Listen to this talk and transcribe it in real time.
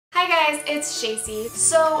guys, it's Jacie.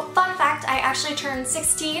 So, fun fact, I actually turned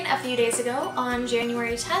 16 a few days ago on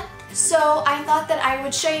January 10th. So I thought that I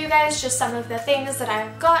would show you guys just some of the things that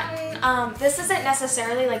I've gotten. This isn't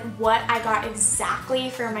necessarily like what I got exactly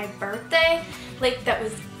for my birthday, like that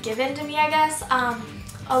was given to me, I guess.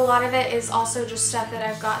 A lot of it is also just stuff that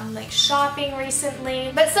I've gotten like shopping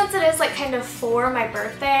recently. But since it is like kind of for my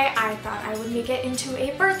birthday, I thought I would make it into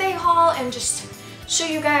a birthday haul and just show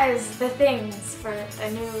you guys the things for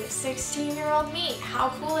the new 16-year-old me. How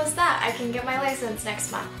cool is that? I can get my license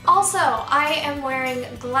next month. Also, I am wearing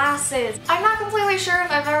glasses. I'm not completely sure if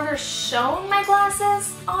I've ever shown my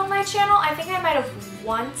glasses on my channel. I think I might have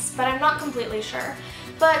once, but I'm not completely sure.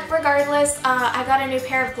 But regardless, I got a new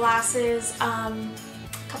pair of glasses a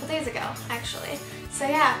couple days ago, actually. So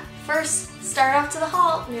yeah, first, start off to the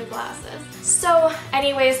haul, new glasses. So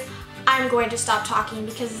anyways, I'm going to stop talking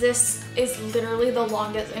because this is literally the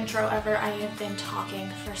longest intro ever. I have been talking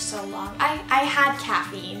for so long. I had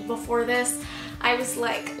caffeine before this. I was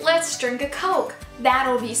like, let's drink a Coke.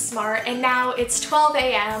 That'll be smart. And now it's 12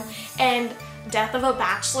 a.m. and Death of a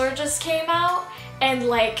Bachelor just came out. And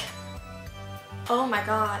like, oh my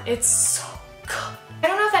god, it's so good. I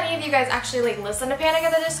don't know if any of you guys actually like listen to Panic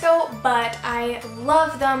at the Disco, but I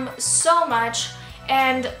love them so much.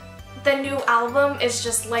 And the new album is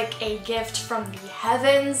just like a gift from the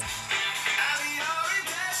heavens.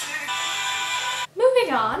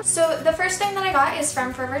 Moving on. So the first thing that I got is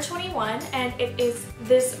from Forever 21 and it is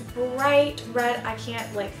this bright red, I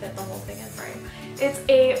can't like fit the whole thing in frame. It's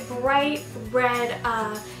a bright red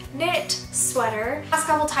knit sweater. Last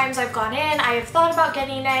couple times I've gone in, I have thought about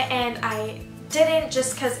getting it and I didn't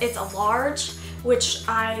just because it's a large, which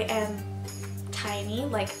I am tiny,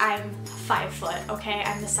 like I'm 5 foot, okay?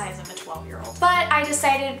 I'm the size of a 12-year-old. But I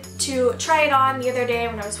decided to try it on the other day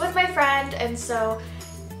when I was with my friend, and so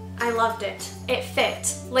I loved it. It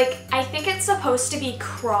fit. Like, I think it's supposed to be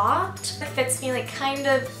cropped. It fits me like kind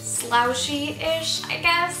of slouchy-ish, I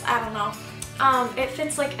guess. I don't know. It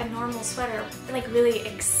fits like a normal sweater. Like really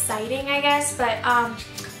exciting, I guess, but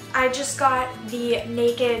I just got the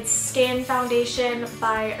Naked Skin Foundation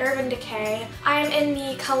by Urban Decay. I'm in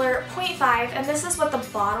the color 0.5 and this is what the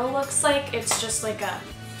bottle looks like. It's just like a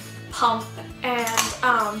pump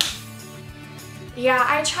and yeah,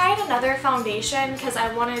 I tried another foundation because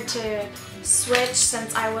I wanted to switch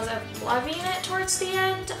since I wasn't loving it towards the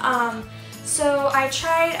end. So I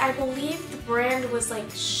tried, I believe the brand was like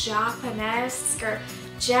Japanesque or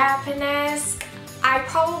Japanesque. I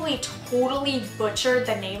probably totally butchered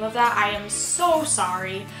the name of that. I am so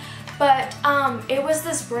sorry. But it was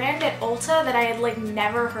this brand at Ulta that I had like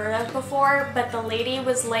never heard of before, but the lady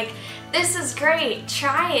was like, this is great,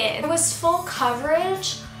 try it. It was full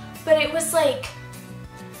coverage, but it was like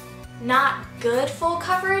not good full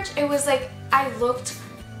coverage. It was like, I looked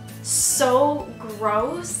so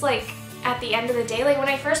gross like at the end of the day. Like when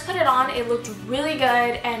I first put it on, it looked really good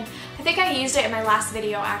and I think I used it in my last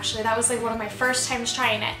video actually. That was like one of my first times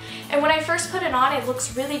trying it. And when I first put it on, it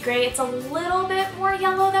looks really great. It's a little bit more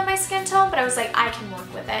yellow than my skin tone, but I was like, I can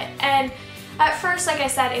work with it. And at first, like I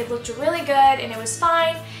said, it looked really good and it was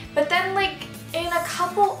fine. But then like in a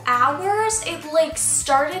couple hours, it like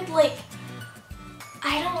started like,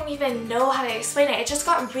 I don't even know how to explain it. It just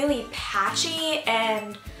got really patchy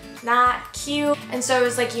and not cute. And so I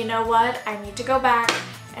was like, you know what? I need to go back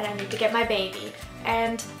and I need to get my baby.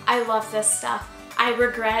 And I love this stuff. I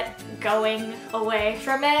regret going away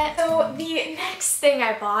from it. So the next thing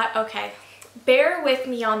I bought, okay, bear with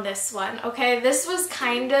me on this one, okay? This was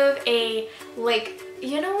kind of a, like,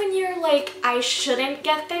 you know when you're like, I shouldn't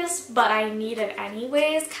get this, but I need it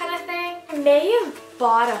anyways kind of thing? I may have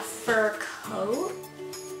bought a fur coat.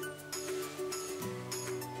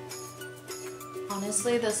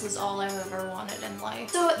 Honestly, this is all I've ever wanted in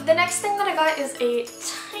life. So the next thing that I got is a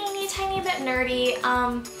tiny bit nerdy.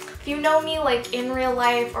 If you know me like in real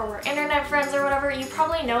life or we're internet friends or whatever, you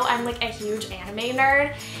probably know I'm like a huge anime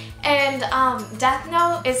nerd. And Death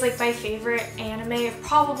Note is like my favorite anime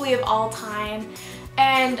probably of all time.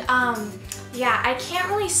 And yeah, I can't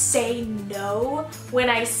really say no when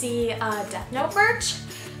I see Death Note merch.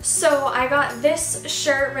 So I got this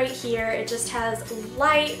shirt right here. It just has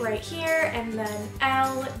light right here and then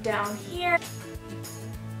L down here.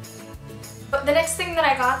 But the next thing that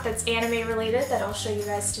I got that's anime related that I'll show you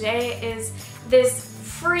guys today is this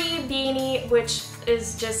free beanie, which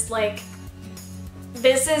is just like,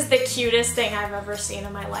 this is the cutest thing I've ever seen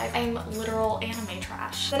in my life. I'm literal anime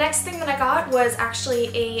trash. The next thing that I got was actually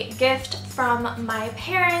a gift from my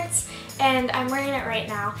parents and I'm wearing it right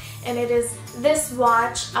now, and it is this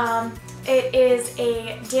watch. It is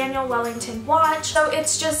a Daniel Wellington watch. So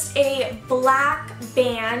it's just a black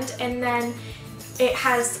band and then it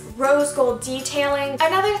has rose gold detailing.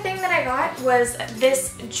 Another thing that I got was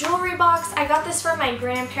this jewelry box. I got this from my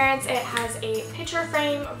grandparents. It has a picture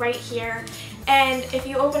frame right here. And if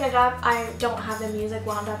you open it up, I don't have the music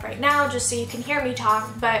wound up right now just so you can hear me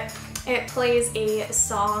talk, but it plays a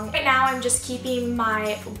song. Right now I'm just keeping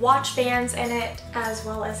my watch bands in it as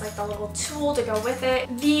well as like the little tool to go with it.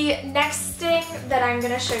 The next thing that I'm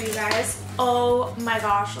gonna show you guys, oh my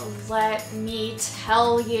gosh, let me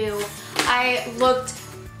tell you, I looked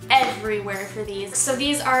everywhere for these. So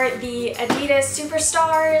these are the Adidas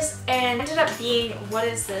Superstars and ended up being, what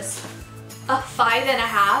is this? A 5.5.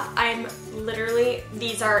 I'm literally,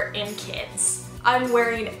 these are in kids. I'm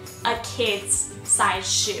wearing a kid's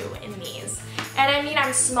size shoe in these. And I mean,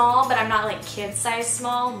 I'm small, but I'm not like kid size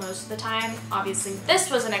small most of the time. Obviously, this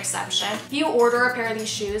was an exception. If you order a pair of these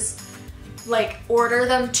shoes, like order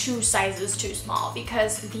them 2 sizes too small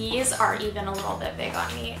because these are even a little bit big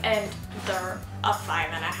on me and they're a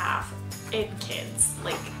 5.5 in kids.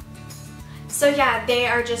 Like, so yeah, they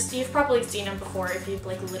are just, you've probably seen them before if you've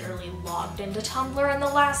like literally logged into Tumblr in the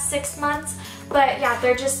last 6 months. But yeah,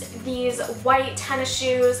 they're just these white tennis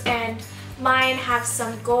shoes and mine have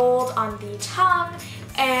some gold on the tongue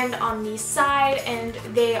and on the side and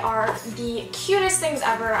they are the cutest things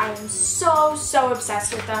ever. I am so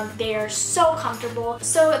obsessed with them. They are so comfortable.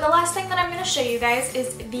 So the last thing that I'm going to show you guys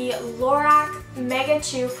is the Lorac Mega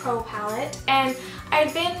 2 Pro palette, and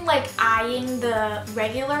I've been like eyeing the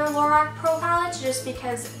regular Lorac Pro palettes just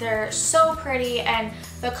because they're so pretty and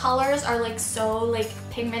the colors are like so like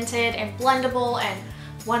pigmented and blendable and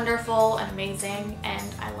wonderful and amazing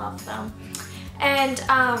and I love them. And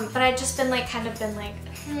but I've just been like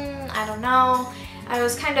I don't know. I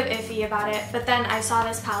was kind of iffy about it, but then I saw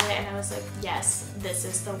this palette and I was like, yes, this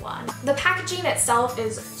is the one. The packaging itself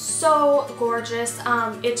is so gorgeous.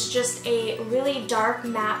 It's just a really dark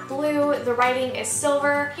matte blue. The writing is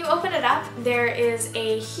silver. You open it up, there is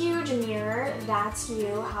a huge mirror. That's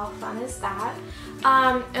you. How fun is that?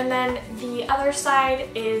 And then the other side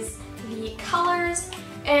is the colors.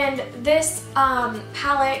 And this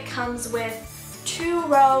palette comes with 2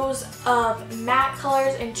 rows of matte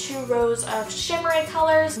colors and 2 rows of shimmery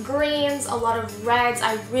colors, greens, a lot of reds.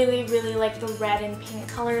 I really like the red and pink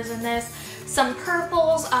colors in this. Some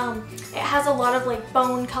purples. It has a lot of like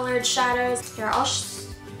bone colored shadows. Here, I'll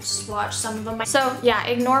swatch some of them. So yeah,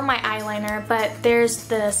 ignore my eyeliner, but there's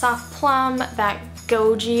the soft plum, that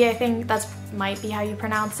goji, I think that's might be how you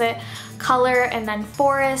pronounce it, color, and then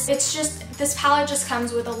forest. It's just, this palette just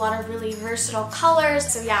comes with a lot of really versatile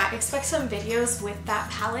colors. So yeah, expect some videos with that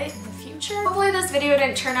palette in the future. Hopefully this video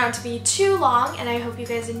didn't turn out to be too long and I hope you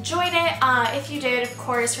guys enjoyed it. If you did, of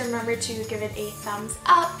course, remember to give it a thumbs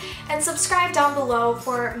up and subscribe down below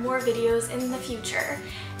for more videos in the future.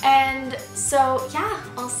 And so yeah,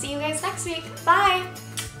 I'll see you guys next week. Bye!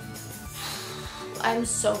 I'm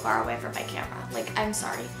so far away from my camera. Like, I'm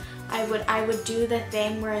sorry. I would do the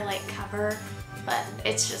thing where I like cover, but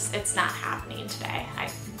it's not happening today.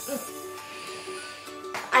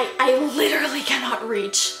 I literally cannot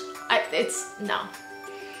reach. No.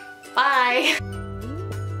 Bye.